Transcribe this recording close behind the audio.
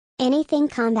Anything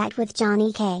Combat with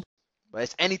Johnny K. But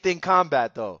it's anything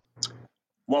combat, though.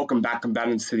 Welcome back,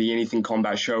 combatants, to the Anything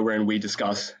Combat Show, wherein we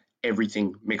discuss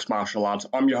everything mixed martial arts.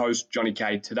 I'm your host, Johnny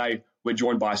K. Today, we're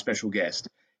joined by a special guest.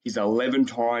 He's an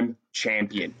 11-time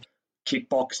champion.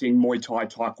 Kickboxing, Muay Thai,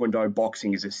 Taekwondo,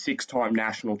 boxing. He's a 6-time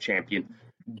national champion.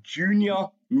 Junior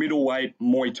middleweight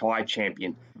Muay Thai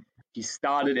champion. He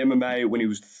started MMA when he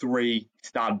was 3,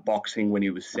 started boxing when he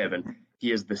was 7.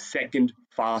 He is the second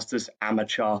fastest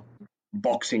amateur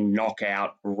boxing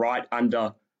knockout, right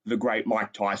under the great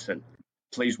Mike Tyson.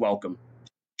 Please welcome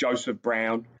Joseph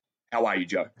Brown. How are you,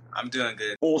 Joe? I'm doing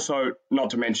good. Also, not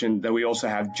to mention that we also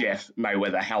have Jeff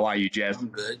Mayweather. How are you, Jeff? I'm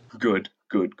good.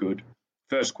 Good.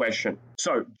 First question.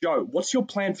 So, Joe, what's your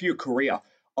plan for your career?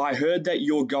 I heard that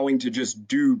you're going to just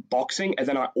do boxing, and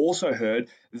then I also heard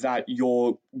that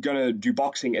you're going to do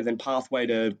boxing and then pathway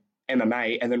to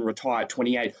MMA and then retire at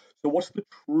 28. So what's the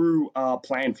true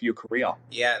plan for your career?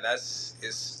 Yeah, that's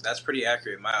pretty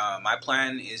accurate. My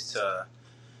plan is to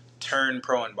turn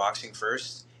pro in boxing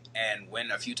first and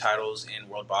win a few titles in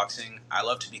world boxing. I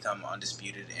love to become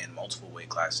undisputed in multiple weight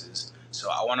classes. So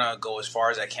I want to go as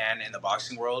far as I can in the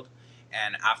boxing world,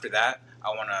 and after that, I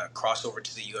want to cross over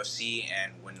to the UFC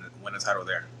and win a title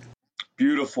there.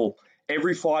 Beautiful.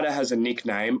 Every fighter has a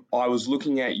nickname. I was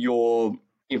looking at your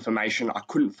information. I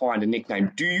couldn't find a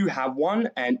nickname. Do you have one?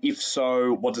 And if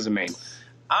so, what does it mean?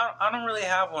 I don't really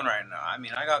have one right now. I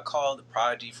mean, I got called the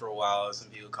Prodigy for a while. Some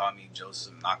people call me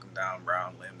Joseph Knock him down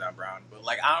Brown, lay him down Brown. But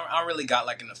like, I don't really got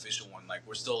like an official one. Like,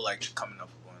 we're still like coming up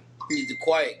with one. He's the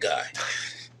quiet guy.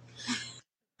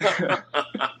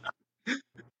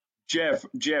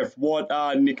 Jeff, what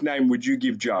nickname would you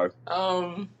give Joe?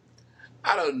 I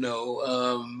don't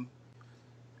know.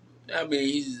 I mean,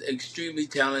 he's extremely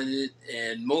talented,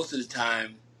 and most of the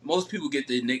time, most people get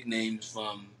their nicknames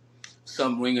from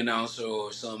some ring announcer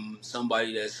or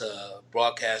somebody that's a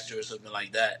broadcaster or something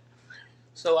like that.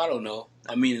 So I don't know.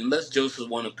 I mean, unless Joseph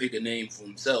want to pick a name for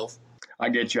himself. I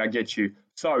get you.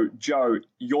 So, Joe,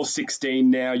 you're 16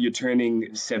 now. You're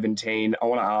turning 17. I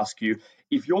want to ask you,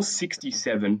 if you're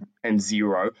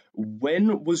 67-0,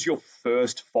 when was your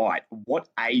first fight? What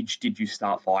age did you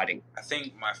start fighting? I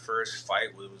think my first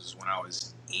fight was when I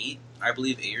was 8, I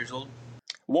believe 8 years old.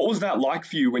 What was that like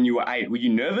for you when you were 8? Were you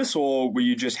nervous or were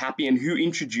you just happy? And who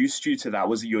introduced you to that?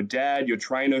 Was it your dad, your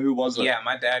trainer? Who was it? Yeah,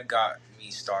 my dad got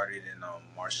me started in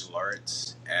martial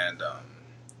arts. And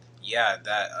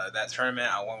that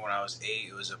tournament I won when I was 8.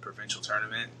 It was a provincial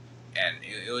tournament. And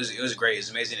it was great. It was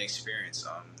an amazing experience.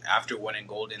 After winning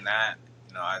gold in that,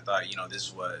 I thought,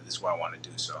 this is what I want to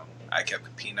do. So I kept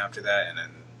competing after that and then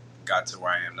got to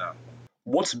where I am now.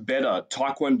 What's better,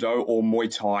 Taekwondo or Muay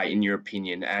Thai in your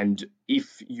opinion? And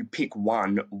if you pick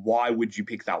one, why would you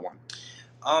pick that one?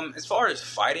 As far as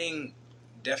fighting,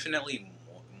 definitely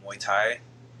Muay Thai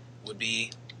would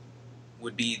be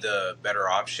the better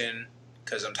option,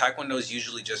 because Taekwondo is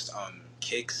usually just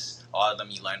kicks. A lot of them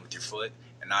you land with your foot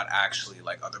and not actually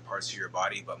like other parts of your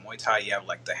body. But Muay Thai, you have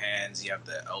like the hands, you have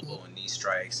the elbow and knee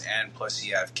strikes, and plus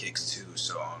you have kicks too.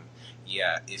 So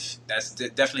yeah, if that's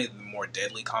definitely the more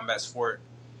deadly combat sport.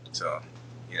 So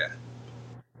yeah.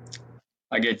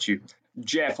 I get you.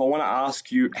 Jeff, I want to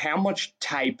ask you, how much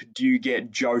tape do you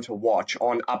get Joe to watch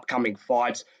on upcoming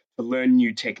fights to learn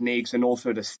new techniques and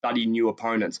also to study new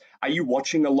opponents? Are you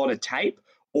watching a lot of tape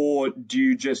or do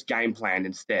you just game plan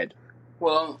instead?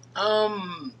 Well,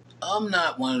 I'm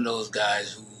not one of those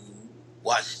guys who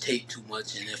watch tape too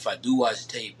much, and if I do watch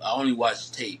tape, I only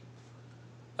watch tape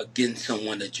against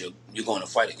someone that you're going to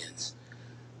fight against.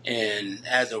 And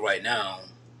as of right now,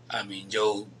 I mean,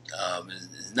 Joe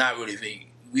is not really.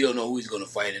 We don't know who he's going to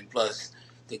fight, and plus,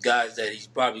 the guys that he's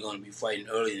probably going to be fighting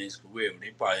early in his career,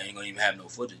 they probably ain't going to even have no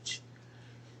footage.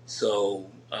 So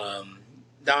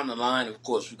down the line, of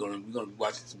course, we're going to be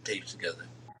watching some tapes together.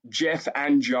 Jeff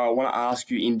and Joe, I want to ask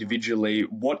you individually,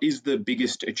 what is the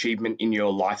biggest achievement in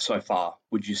your life so far,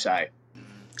 would you say?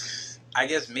 I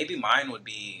guess maybe mine would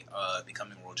be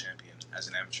becoming world champion as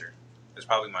an amateur. That's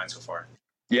probably mine so far.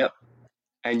 Yep.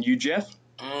 And you, Jeff?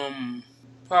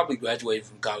 Probably graduated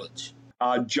from college.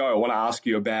 Joe, I want to ask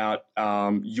you about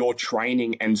your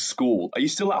training and school. Are you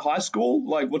still at high school?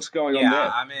 Like, what's going on there?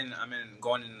 Yeah, I'm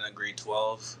going in grade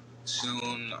 12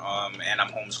 soon, and I'm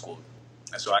homeschooled.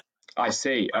 So I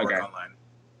see. I Okay. work online.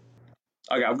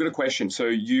 Okay, I've got a question. So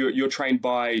you're trained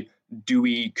by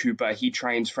Dewey Cooper. He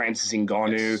trains Francis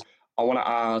Ngannou. Yes. I want to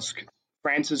ask,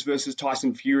 Francis versus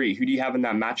Tyson Fury. Who do you have in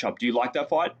that matchup? Do you like that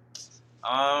fight?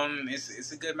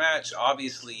 It's a good match.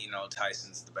 Obviously,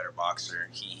 Tyson's the better boxer.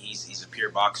 He's a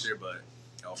pure boxer, but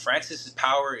Francis's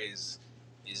power is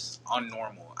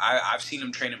unnormal. I've seen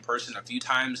him train in person a few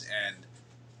times, and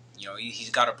he's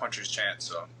got a puncher's chance.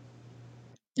 So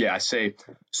Yeah, I see.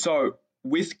 So,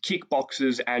 with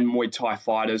kickboxers and Muay Thai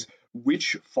fighters,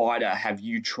 which fighter have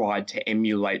you tried to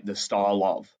emulate the style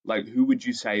of? Like, who would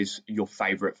you say is your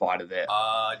favorite fighter there?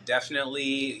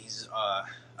 definitely, he's a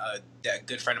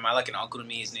good friend of mine, like an uncle to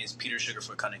me. His name is Peter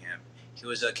Sugarfoot Cunningham. He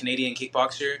was a Canadian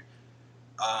kickboxer.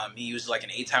 He was like an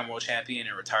 8-time world champion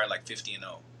and retired like 50-0.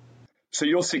 So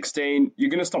you're 16, you're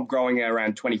going to stop growing at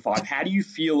around 25. How do you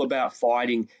feel about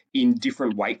fighting in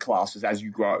different weight classes as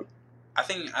you grow? I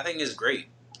think it's great.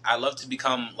 I love to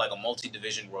become like a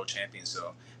multi-division world champion.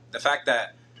 So the fact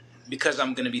that because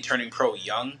I'm going to be turning pro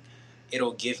young,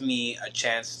 it'll give me a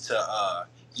chance to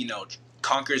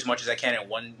conquer as much as I can in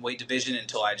one weight division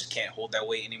until I just can't hold that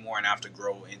weight anymore and I have to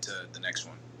grow into the next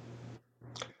one.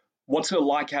 What's it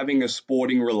like having a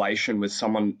sporting relation with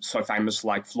someone so famous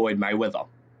like Floyd Mayweather?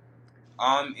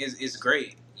 It's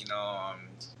great.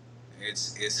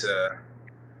 It's a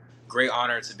great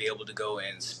honor to be able to go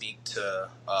and speak to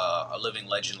a living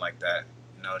legend like that.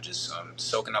 Just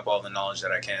soaking up all the knowledge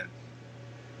that I can.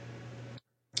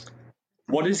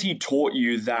 What has he taught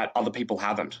you that other people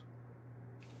haven't?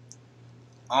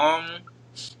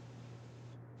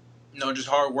 Just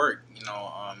hard work.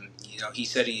 He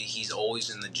said he's always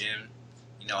in the gym.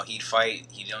 He'd fight.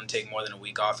 He don't take more than a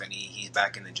week off, and he's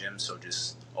back in the gym. So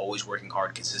just always working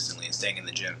hard consistently and staying in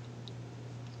the gym.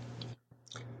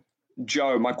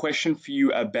 Joe, my question for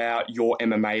you about your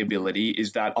MMA ability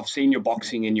is that I've seen your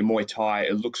boxing and your Muay Thai.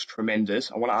 It looks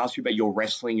tremendous. I want to ask you about your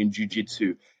wrestling and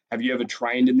jiu-jitsu. Have you ever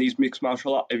trained in these mixed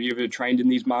martial arts? Have you ever trained in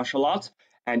these martial arts?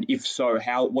 And if so,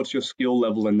 what's your skill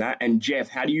level in that? And Jeff,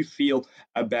 how do you feel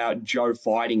about Joe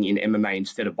fighting in MMA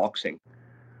instead of boxing?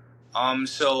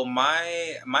 So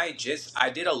my jits, I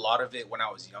did a lot of it when I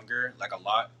was younger, like a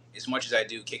lot. As much as I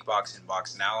do kickbox and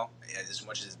box now, that's how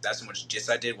much jits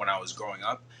I did when I was growing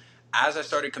up. As I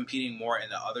started competing more in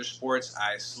the other sports,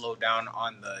 I slowed down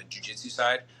on the jiu-jitsu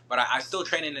side, but I still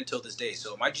train it until this day.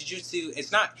 So my jiu-jitsu,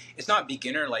 it's not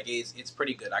beginner, like it's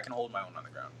pretty good. I can hold my own on the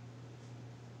ground.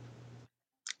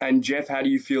 And Jeff, how do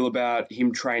you feel about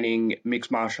him training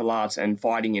mixed martial arts and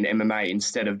fighting in MMA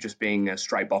instead of just being a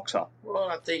straight boxer? Well,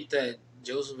 I think that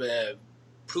Joseph had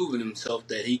proven himself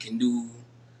that he can do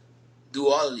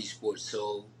all of these sports.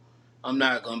 So I'm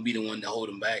not going to be the one to hold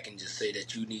him back and just say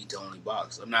that you need to only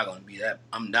box. I'm not going to be that.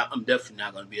 I'm definitely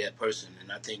not going to be that person.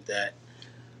 And I think that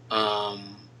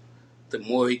the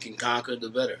more he can conquer, the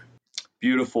better.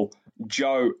 Beautiful.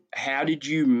 Joe, how did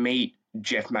you meet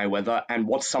Jeff Mayweather, and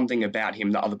what's something about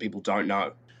him that other people don't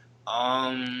know?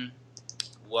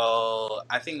 Well,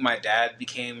 I think my dad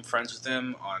became friends with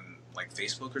him on like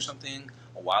Facebook or something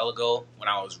a while ago when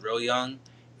I was real young,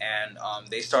 and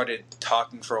they started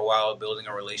talking for a while, building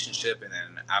a relationship, and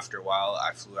then after a while,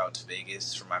 I flew out to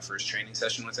Vegas for my first training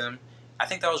session with him. I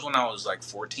think that was when I was like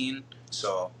 14,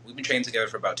 so we've been training together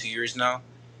for about 2 years now,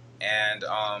 and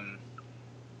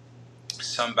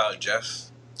some about Jeff,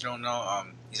 you don't know,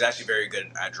 he's actually very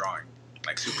good at drawing,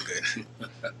 like super good.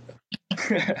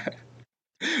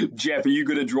 Jeff, are you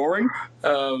good at drawing?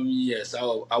 Yes,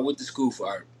 I went to school for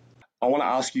art. I want to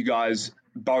ask you guys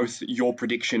both your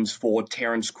predictions for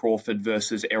Terence Crawford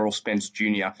versus Errol Spence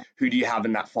Jr. Who do you have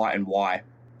in that fight and why?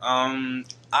 I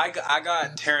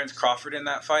got Terence Crawford in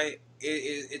that fight.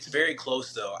 It's very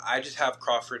close though. I just have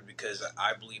Crawford because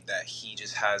I believe that he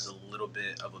just has a little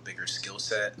bit of a bigger skill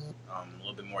set, a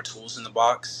little bit more tools in the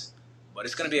box. But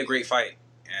it's going to be a great fight.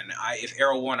 And if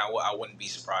Errol won, I wouldn't be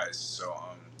surprised. So,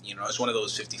 it's one of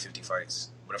those 50-50 fights.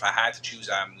 But if I had to choose,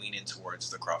 I'm leaning towards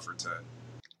the Crawford side.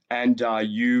 And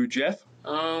you, Jeff?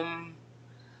 I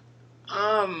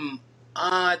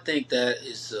think that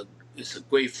it's a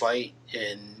great fight,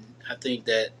 and I think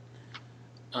that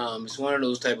it's one of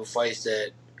those type of fights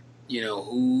that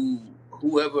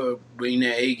whoever bring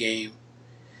their A game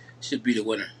should be the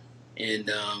winner,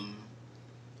 and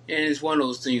it's one of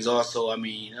those things. Also, I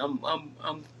mean,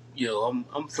 I'm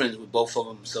friends with both of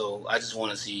them, so I just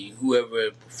want to see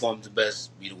whoever performs the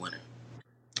best be the winner.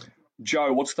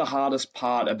 Joe, what's the hardest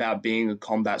part about being a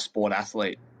combat sport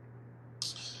athlete?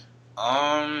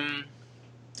 I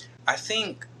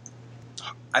think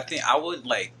I would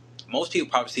like most people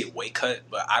probably say weight cut,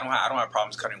 but I don't have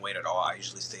problems cutting weight at all. I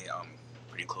usually stay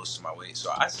pretty close to my weight.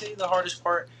 So I say the hardest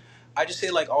part, I just say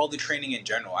like all the training in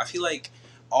general. I feel like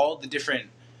all the different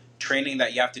training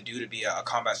that you have to do to be a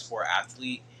combat sport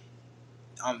athlete,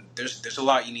 there's a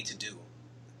lot you need to do.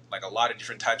 Like a lot of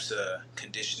different types of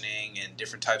conditioning and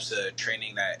different types of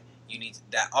training that you need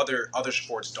that other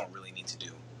sports don't really need to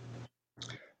do.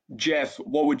 Jeff,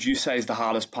 what would you say is the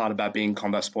hardest part about being a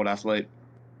combat sport athlete?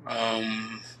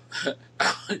 I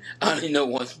only know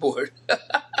one sport.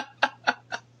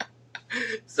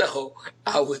 So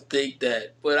I would think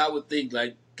that, but I would think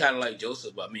like kind of like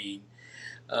Joseph. I mean,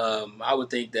 I would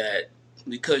think that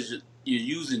because you're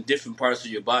using different parts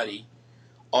of your body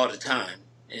all the time,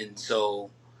 and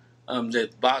so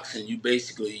that boxing, you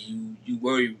basically you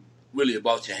worry really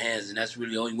about your hands, and that's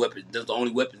really the only weapon. That's the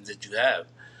only weapons that you have.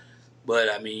 But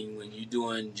I mean, when you're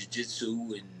doing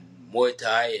jiu-jitsu and Muay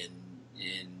Thai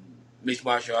and mixed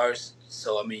martial arts,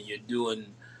 so I mean, you're doing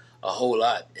a whole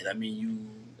lot, and I mean,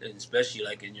 and especially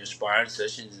like in your sparring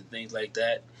sessions and things like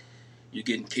that, you're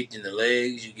getting kicked in the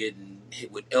legs, you're getting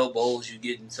hit with elbows, you're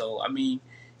getting so. I mean,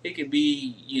 it can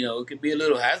be it can be a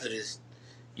little hazardous,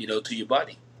 to your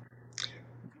body.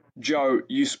 Joe,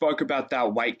 you spoke about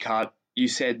that weight cut. You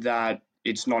said that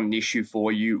it's not an issue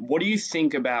for you. What do you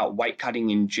think about weight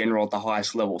cutting in general at the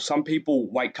highest level? Some people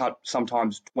weight cut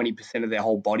sometimes 20% of their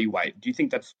whole body weight. Do you think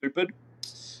that's stupid?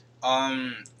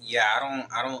 Yeah,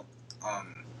 I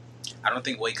don't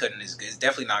think weight cutting is good. It's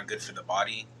definitely not good for the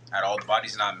body at all. The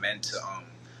body's not meant to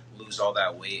lose all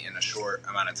that weight in a short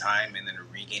amount of time and then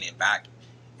regain it back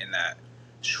in that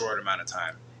short amount of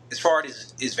time. As far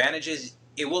as advantages,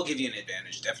 it will give you an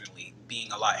advantage, definitely,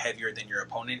 being a lot heavier than your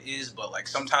opponent is, but like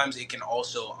sometimes it can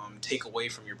also take away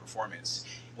from your performance.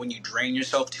 When you drain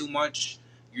yourself too much,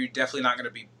 you're definitely not going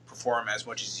to be perform as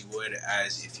much as you would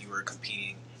as if you were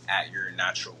competing at your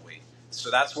natural weight.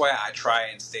 So that's why I try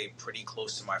and stay pretty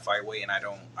close to my fight weight, and I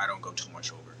don't go too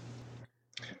much over.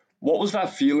 What was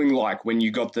that feeling like when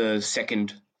you got the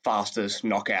second fastest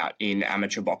knockout in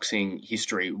amateur boxing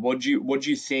history? What do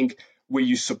you think? Were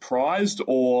you surprised,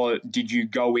 or did you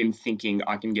go in thinking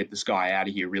I can get this guy out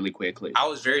of here really quickly? I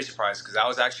was very surprised because that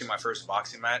was actually my first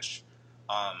boxing match.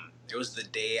 It was the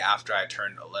day after I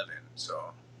turned 11,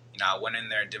 so I went in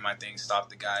there, did my thing, stopped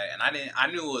the guy, and I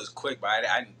knew it was quick, but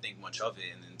I didn't think much of it,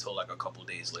 and until like a couple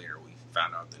days later, we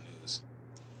found out the news.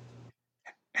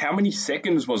 How many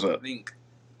seconds was I it? think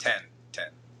 10, 10.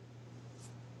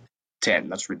 10.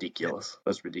 That's ridiculous.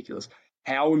 That's ridiculous.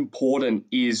 How important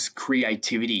is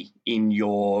creativity in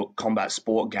your combat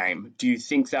sport game? Do you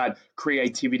think that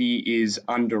creativity is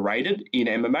underrated in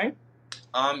MMA?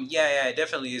 Yeah, it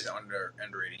definitely is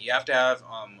underrated. You have to have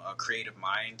a creative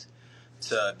mind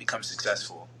to become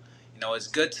successful. It's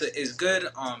good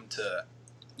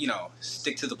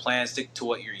stick to the plan, stick to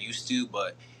what you're used to.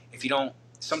 But if you don't,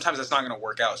 sometimes that's not going to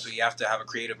work out. So you have to have a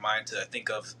creative mind to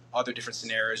think of other different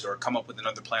scenarios or come up with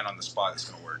another plan on the spot that's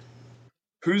going to work.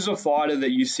 Who's a fighter that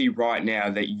you see right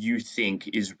now that you think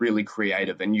is really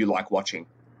creative and you like watching?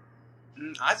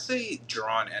 I'd say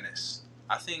Jaron Ennis.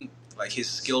 I think like his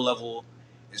skill level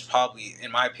is probably,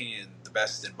 in my opinion, the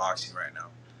best in boxing right now.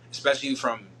 Especially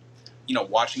from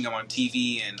watching him on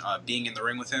TV and being in the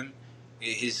ring with him.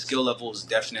 His skill level is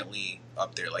definitely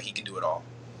up there. Like he can do it all.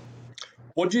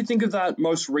 What do you think of that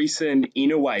most recent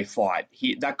Inoue fight?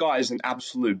 That guy is an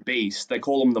absolute beast. They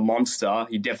call him the monster.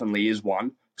 He definitely is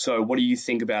one. So what do you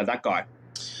think about that guy?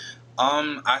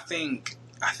 I think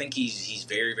he's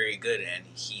very very good and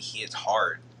he hits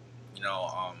hard. You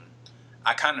know,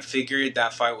 I kind of figured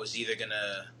that fight was either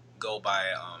gonna go by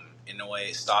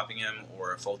Inoue stopping him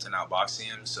or Fulton outboxing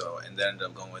him. So and then ended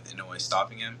up going with Inoue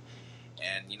stopping him.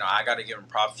 And I got to give him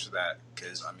props for that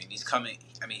because I mean he's coming.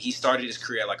 I mean he started his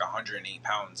career at like 108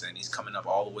 pounds and he's coming up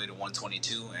all the way to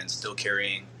 122 and still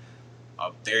carrying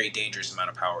a very dangerous amount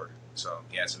of power. So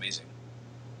yeah, it's amazing.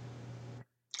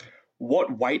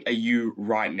 What weight are you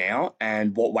right now,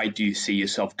 and what weight do you see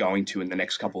yourself going to in the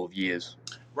next couple of years?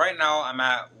 Right now I'm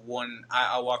at one.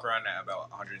 I walk around at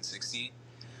about 160.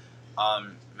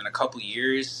 In a couple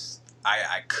years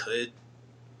I could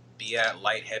be at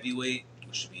light heavyweight,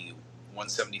 which would be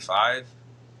 175.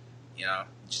 It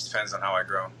just depends on how I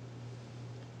grow.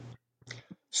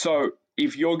 So,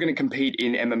 if you're going to compete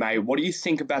in MMA, what do you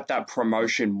think about that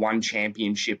promotion one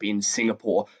championship in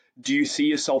Singapore? Do you see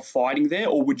yourself fighting there,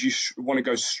 or would you want to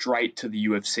go straight to the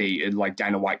UFC in like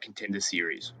Dana White Contender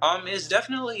Series? It's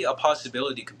definitely a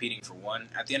possibility competing for one.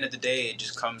 At the end of the day, it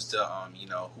just comes to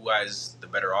who has the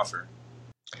better offer.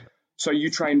 So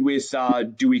you trained with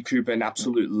Dewey Cooper, an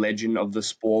absolute legend of the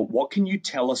sport. What can you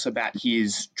tell us about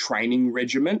his training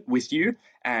regimen with you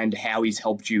and how he's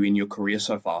helped you in your career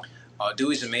so far?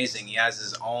 Dewey's amazing. He has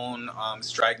his own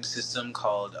striking system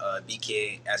called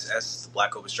BKSS, the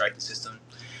Black Open Striking System,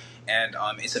 and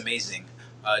it's amazing.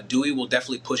 Dewey will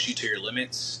definitely push you to your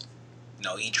limits.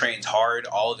 He trains hard.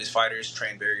 All of his fighters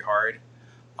train very hard,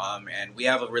 and we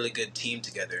have a really good team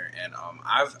together. And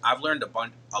I've learned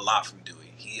a lot from Dewey.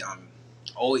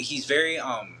 He's very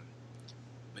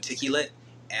meticulous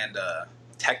and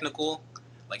technical.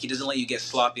 Like he doesn't let you get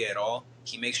sloppy at all.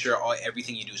 He makes sure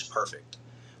everything you do is perfect,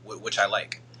 which I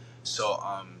like. So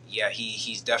yeah,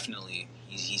 he's definitely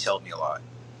he's helped me a lot.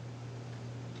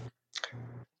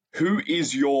 Who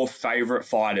is your favorite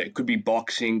fighter? It could be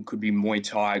boxing, could be Muay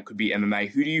Thai, could be MMA.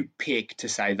 Who do you pick to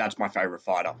say that's my favorite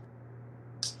fighter?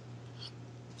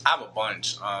 I have a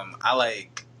bunch. I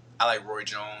like Roy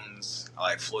Jones. I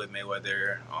like Floyd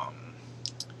Mayweather.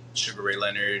 Sugar Ray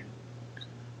Leonard.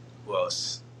 Who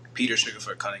else? Peter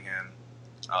Sugarfoot Cunningham.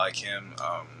 I like him.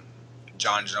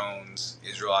 John Jones,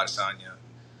 Israel Adesanya.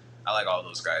 I like all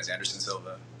those guys. Anderson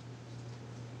Silva.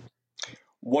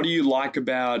 What do you like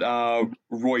about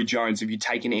Roy Jones? Have you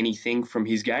taken anything from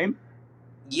his game?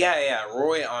 Yeah.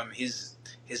 Roy, his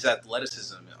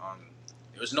athleticism.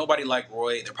 There was nobody like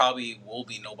Roy. There probably will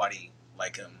be nobody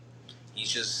like him.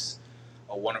 He's just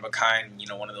a one of a kind.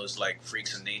 One of those like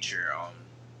freaks of nature.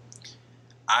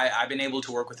 I've been able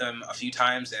to work with him a few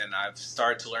times, and I've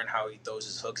started to learn how he throws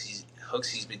his hooks.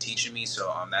 He's been teaching me,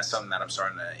 so that's something that I'm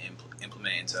starting to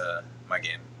implement into my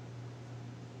game.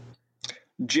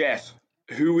 Jeff,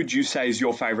 who would you say is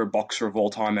your favorite boxer of all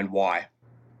time and why?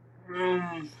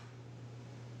 I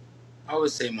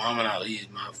would say Muhammad Ali is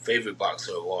my favorite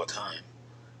boxer of all time,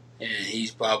 and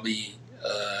he's probably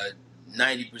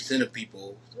 90% of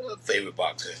people's favorite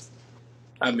boxer.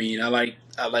 I mean, I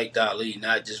liked Ali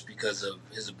not just because of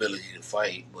his ability to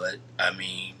fight, but I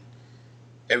mean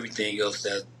everything else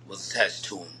that was attached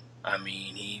to him. I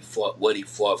mean, he fought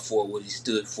for, what he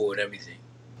stood for, and everything.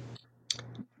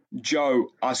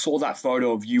 Joe, I saw that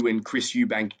photo of you and Chris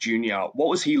Eubank Jr. What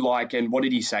was he like, and what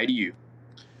did he say to you?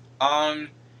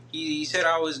 He said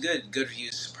I was good. He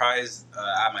was surprised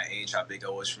at my age, how big I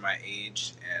was for my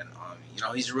age, and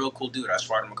he's a real cool dude. I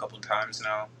sparred him a couple of times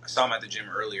now. I saw him at the gym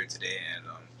earlier today, and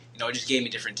it just gave me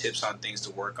different tips on things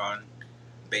to work on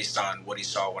based on what he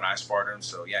saw when I sparred him.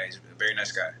 So yeah, he's a very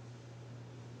nice guy.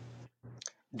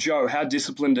 Joe, how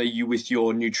disciplined are you with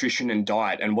your nutrition and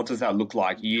diet, and what does that look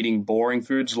like? Are you eating boring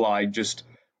foods like just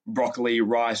broccoli,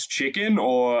 rice, chicken,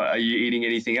 or are you eating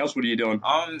anything else? What are you doing?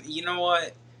 You know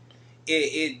what?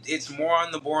 It's more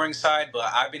on the boring side, but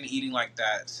I've been eating like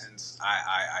that since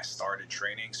I started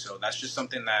training. So that's just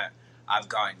something that I've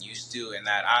gotten used to and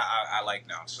that I like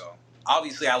now. So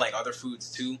obviously I like other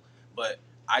foods too, but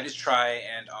I just try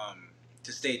and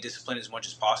to stay disciplined as much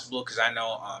as possible because I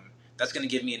know that's going to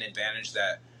give me an advantage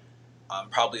that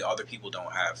probably other people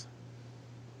don't have.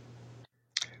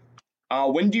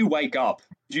 When do you wake up?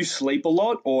 Do you sleep a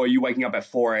lot, or are you waking up at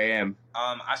 4 a.m.?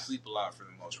 I sleep a lot for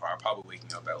the most part. I'm probably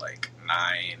waking up at like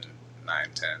 10.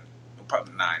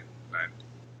 Probably 9.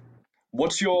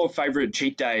 What's your favorite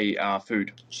cheat day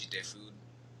food? Cheat day food.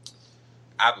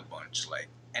 I have a bunch. Like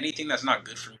anything that's not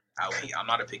good for me, I'll eat. I'm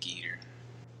not a picky eater.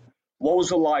 What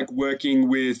was it like working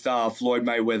with Floyd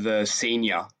Mayweather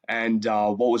Sr., and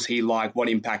what was he like? What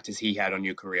impact has he had on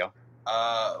your career?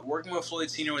 Working with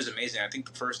Floyd Sr. was amazing. I think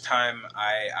the first time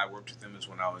I worked with him was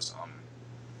when I was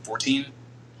 14.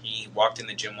 He walked in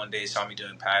the gym one day, saw me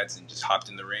doing pads, and just hopped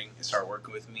in the ring and started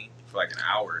working with me for like an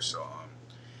hour or so.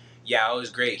 Yeah, it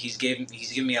was great. He's given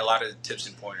me a lot of tips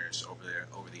and pointers over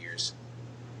the years.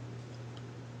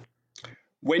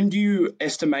 When do you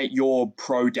estimate your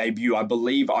pro debut? I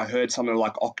believe I heard something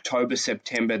like October,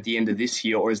 September at the end of this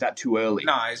year, or is that too early?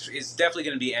 No, it's definitely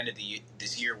going to be end of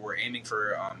this year. We're aiming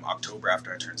for October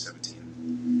after I turn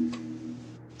 17.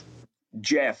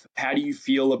 Jeff, how do you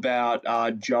feel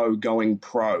about Joe going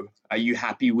pro? Are you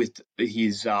happy with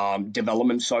his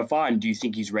development so far, and do you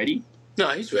think he's ready? No,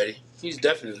 he's ready. He's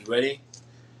definitely ready,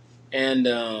 and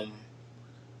I'm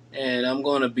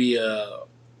going to be a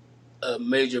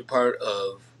major part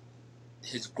of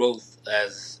his growth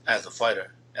as a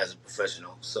fighter, as a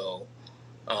professional. So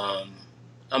I'm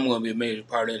going to be a major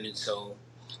part in it. So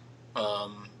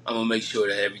I'm going to make sure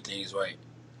that everything is right.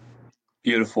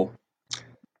 Beautiful.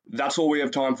 That's all we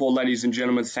have time for, ladies and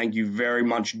gentlemen. Thank you very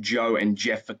much, Joe and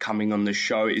Jeff, for coming on the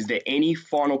show. Is there any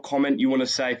final comment you want to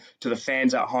say to the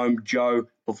fans at home, Joe,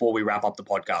 before we wrap up the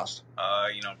podcast?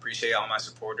 Appreciate all my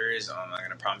supporters. I'm going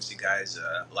to promise you guys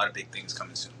a lot of big things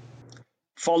coming soon.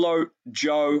 Follow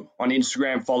Joe on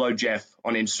Instagram. Follow Jeff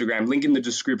on Instagram. Link in the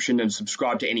description, and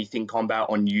subscribe to Anything Combat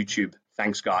on YouTube.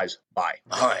 Thanks, guys. Bye.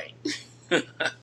 All right.